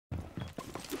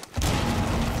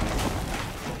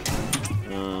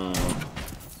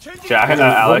Jack,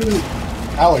 Alex.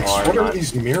 Alex, what are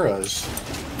these mirrors?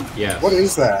 Yeah. What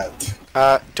is that?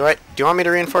 Do you want me to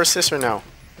reinforce this or no?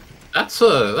 That's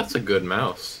a good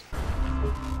mouse.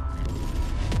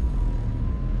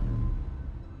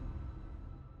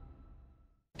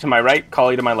 To my right,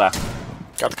 Collie to my left.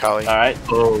 Got the collie. Alright.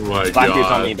 Oh my god. Blackbeard's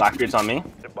on me, Blackbeard's on me.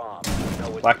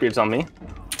 Blackbeard's on me.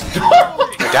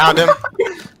 I downed him.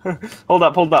 Hold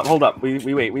up. We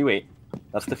wait.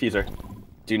 That's the diffuser.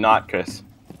 Do not, Chris.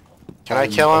 Can I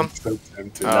kill him? So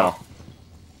tempted. No.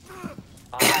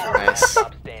 Nice.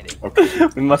 Okay.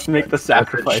 We must make the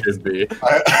sacrifice. Should be.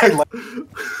 I like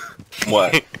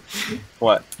What?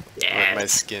 What? Yeah. My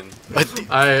skin.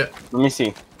 Let me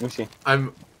see.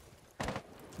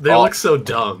 They look so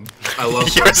dumb. I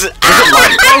love them. Yours is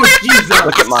Oh Jesus!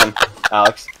 Look at mine,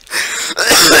 Alex.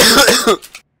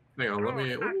 Hang on,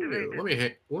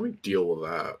 let me deal with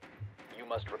that. You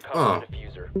must recover the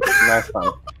diffuser. Nice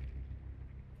one.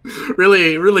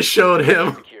 Really showed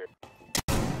him.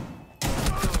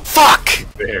 Fuck!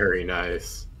 Very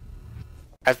nice.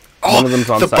 One of them's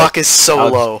on the site. buck is so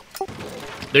Alex. low.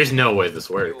 There's no way this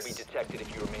You will be works. detected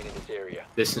if you remain in this area.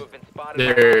 This You have been spotted.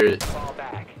 there. Fall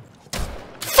back.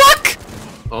 Fuck!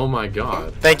 Oh my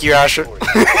god. Thank you, Asher.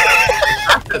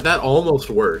 That almost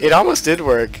worked. It almost did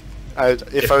work.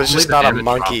 If I was only just the not a damage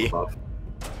monkey. dropped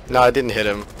off. No, I didn't hit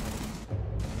him.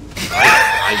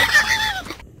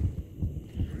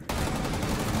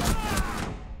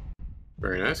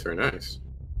 Very nice, very nice.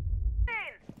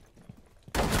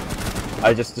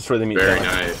 I just destroyed the meat. Very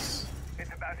sandwich. nice.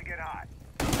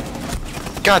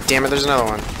 God damn it, there's another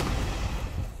one.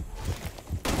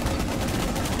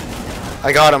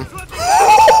 I got him.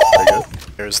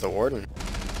 There's the warden.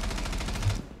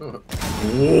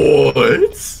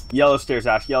 What? Yellow stairs,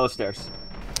 Ash. Yellow stairs.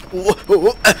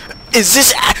 Is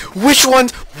this which one?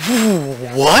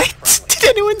 What? Did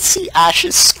anyone see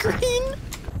Ash's screen?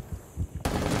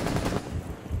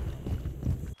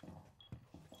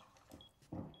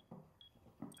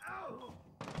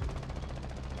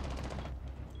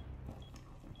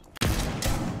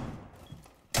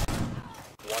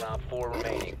 One op 4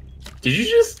 remaining. Did you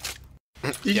just?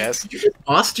 Yes. Did you just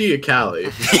Ostia Cali?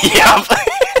 Yep.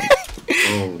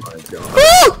 Oh my god.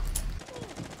 Woo!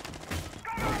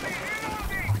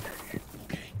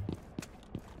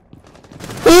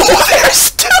 Ooh,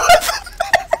 there's two of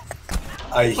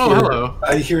them! hello.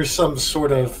 I hear some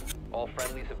sort of... All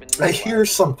friendlies have been I hear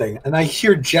something, and I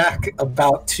hear Jack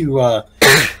about to,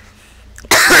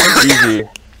 Easy.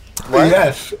 What?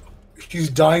 Yes, he's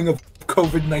dying of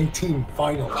COVID-19,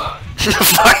 finally.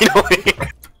 Finally.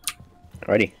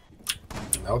 Alrighty.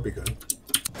 That would be good.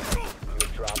 You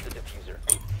have dropped the diffuser.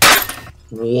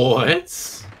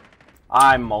 What?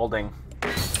 I'm molding.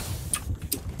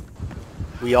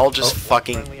 We all just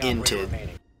fucking Friendly operator inted. remaining.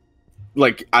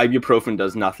 Like, ibuprofen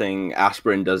does nothing,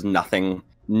 aspirin does nothing,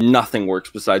 nothing works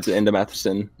besides the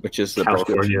indomethacin, which is the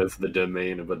California is the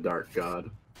domain of a dark god.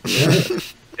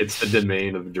 It's the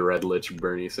domain of Dread Lich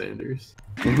Bernie Sanders.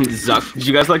 Zuck. Did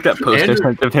you guys like that poster Andrew-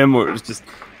 sent of him where it was just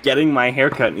getting my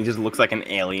haircut and he just looks like an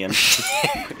alien? Did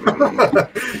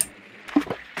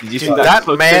you see Dude, that that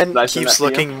poster? man Did I send keeps that to you?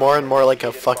 looking more and more like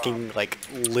a fucking, like,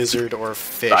 lizard or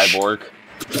fish. Cyborg.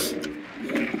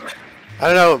 I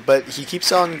don't know, but he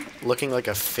keeps on looking like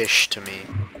a fish to me.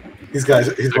 He's like,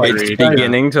 Agreed. It's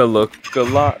beginning to look a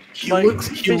lot. He like looks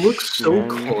so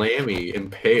fish, man. clammy and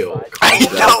pale. I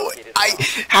know!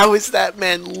 How is that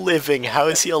man living? How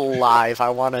is he alive? I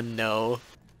want to know.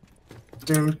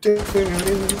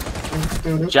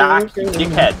 Jack,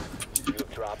 dickhead. You have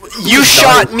dropped the You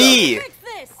shot me!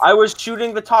 I was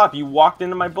shooting the top. You walked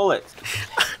into my bullets.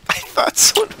 I thought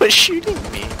someone was shooting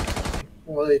me.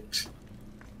 What?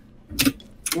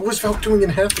 What was Valk doing in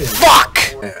heaven? Fuck!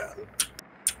 Yeah.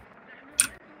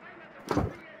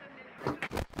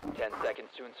 10 seconds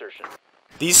to insertion.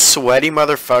 These sweaty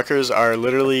motherfuckers are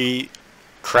literally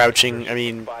crouching,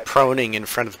 proning in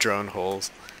front of drone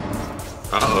holes.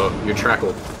 Uh-oh, you're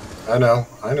trackled. I know.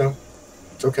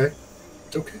 It's okay.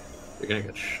 It's okay. You're gonna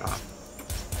get shot.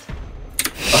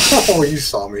 Oh, you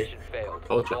saw me. Mission failed.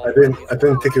 Told you. I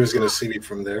didn't think it was gonna see me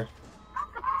from there.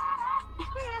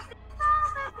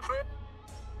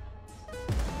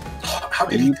 How Are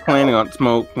did you he planning on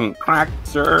smoking crack,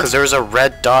 sir? Because there was a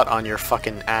red dot on your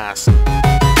fucking ass.